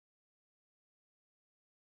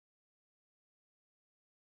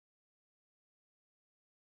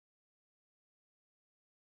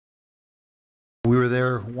We were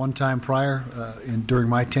there one time prior during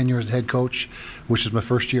my tenure as head coach, which is my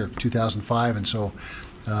first year, 2005, and so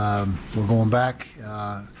we're going back.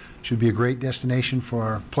 Should be a great destination for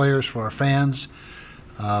our players, for our fans.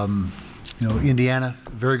 Indiana,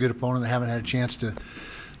 very good opponent. I haven't had a chance to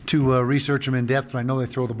research them in depth, but I know they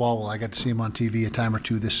throw the ball well. I got to see them on TV a time or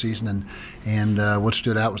two this season, and what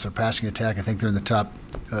stood out was their passing attack. I think they're in the top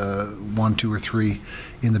 1, 2, or 3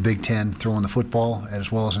 in the Big Ten throwing the football,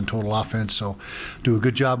 as well as in total offense. So do a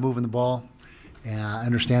good job moving the ball. And I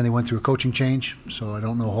understand they went through a coaching change, so I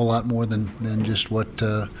don't know a whole lot more than just what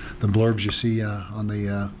the blurbs you see on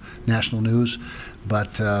the national news.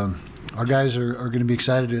 But our guys are going to be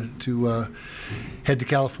excited to head to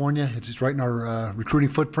California. It's right in our recruiting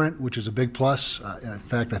footprint, which is a big plus. In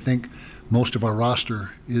fact, I think most of our roster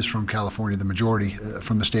is from California, the majority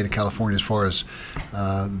from the state of California, as far as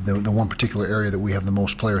the one particular area that we have the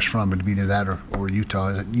most players from, and to be either that or Utah.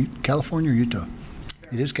 Is it California or Utah?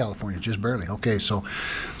 It is California, just barely. Okay, so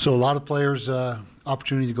a lot of players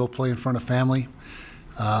opportunity to go play in front of family,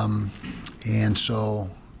 and so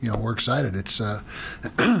we're excited. It's an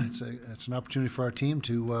opportunity for our team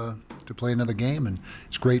to play another game, and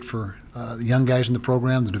it's great for the young guys in the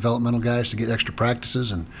program, the developmental guys, to get extra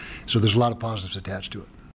practices, and so there's a lot of positives attached to it.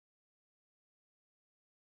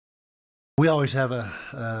 We always have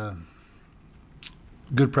a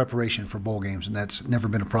good preparation for bowl games, and that's never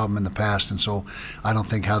been a problem in the past, and so I don't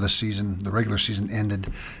think how the regular season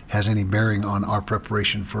ended has any bearing on our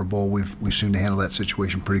preparation for a bowl. We've seemed to handle that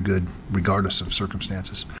situation pretty good regardless of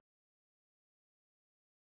circumstances.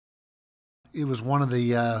 It was one of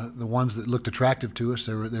the ones that looked attractive to us.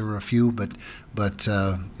 There were a few, but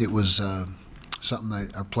it was something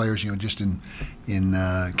that our players, just in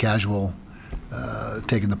casual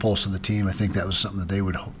taking the pulse of the team, I think that was something that they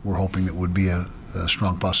were hoping that would be a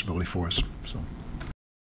strong possibility for us. So.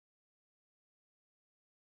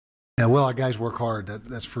 Yeah, well, our guys work hard.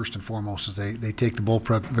 That's first and foremost. Is they take the bowl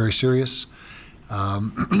prep very serious.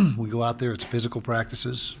 We go out there. It's physical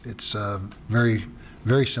practices. It's very,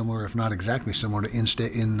 very similar, if not exactly similar, to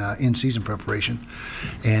in-season preparation.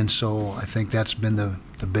 And so I think that's been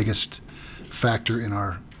the biggest factor in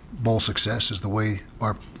our bowl success, is the way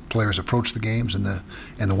our players approach the games and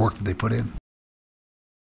the work that they put in.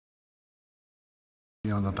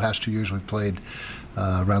 The past 2 years we've played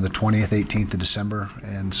around the 20th, 18th of December,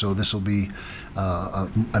 and so this will be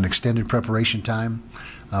an extended preparation time.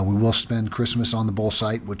 We will spend Christmas on the bowl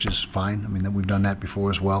site, which is fine. I mean, we've done that before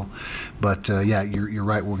as well. But yeah, you're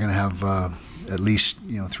right. We're going to have at least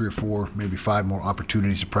 3 or 4, maybe 5 more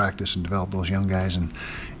opportunities to practice and develop those young guys, and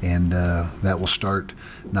that will start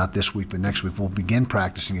not this week but next week. We'll begin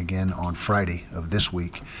practicing again on Friday of this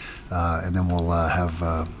week, and then we'll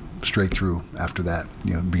have straight through after that,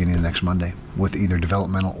 beginning of next Monday, with either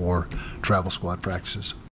developmental or travel squad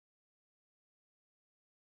practices.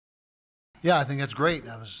 Yeah, I think that's great.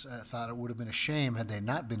 I thought it would have been a shame had they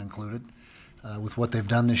not been included with what they've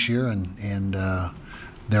done this year, and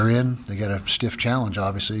they're in. They got a stiff challenge,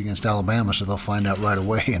 obviously, against Alabama, so they'll find out right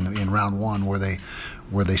away in round 1 where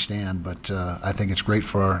they stand. But I think it's great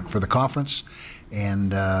for the conference,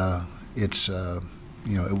 and it's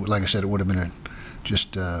like I said, it would have been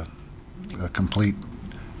just a complete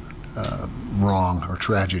wrong or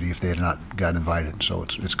tragedy if they had not got invited. So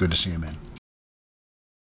it's good to see them in.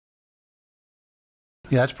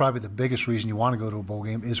 Yeah, that's probably the biggest reason you want to go to a bowl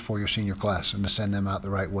game, is for your senior class and to send them out the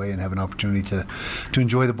right way and have an opportunity to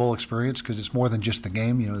enjoy the bowl experience, because it's more than just the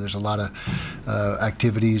game. There's a lot of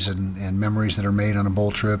activities and memories that are made on a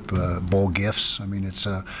bowl trip, bowl gifts. I mean, it's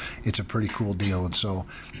a pretty cool deal, and so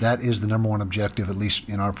that is the #1 objective, at least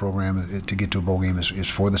in our program, to get to a bowl game is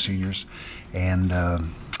for the seniors, and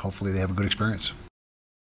hopefully they have a good experience.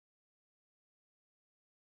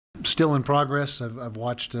 Still in progress. I've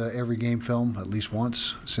watched every game film at least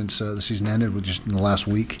once since the season ended, just in the last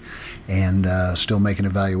week, and still making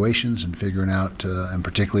evaluations and figuring out, and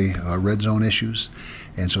particularly red zone issues.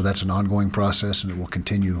 And so that's an ongoing process, and it will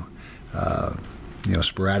continue,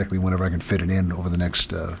 sporadically whenever I can fit it in over the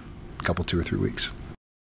next couple, 2 or 3 weeks.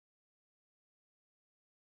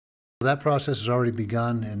 That process has already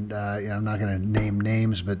begun, and I'm not going to name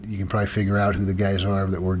names, but you can probably figure out who the guys are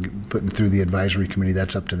that we're putting through the advisory committee.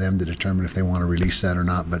 That's up to them to determine if they want to release that or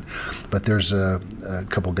not. But there's a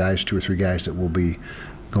couple guys, 2 or 3 guys, that will be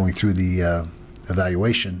going through the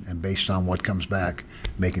evaluation, and based on what comes back,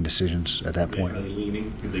 making decisions at that point. Are they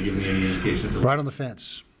leaning? Have they given any indications? Right on the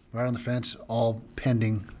fence. Right on the fence, all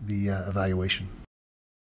pending the evaluation.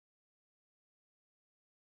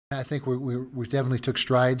 I think we definitely took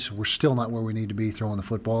strides. We're still not where we need to be throwing the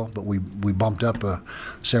football, but we bumped up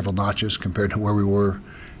several notches compared to where we were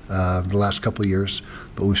the last couple of years,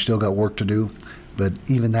 but we've still got work to do. But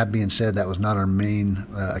even that being said, that was not our main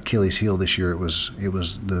Achilles heel this year. It was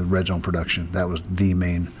the red zone production. That was the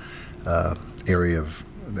main area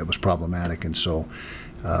that was problematic. And so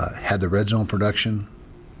had the red zone production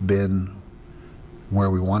been where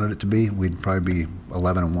we wanted it to be, we'd probably be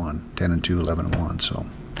 11-1, 10-2, 11-1. So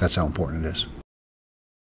that's how important it is.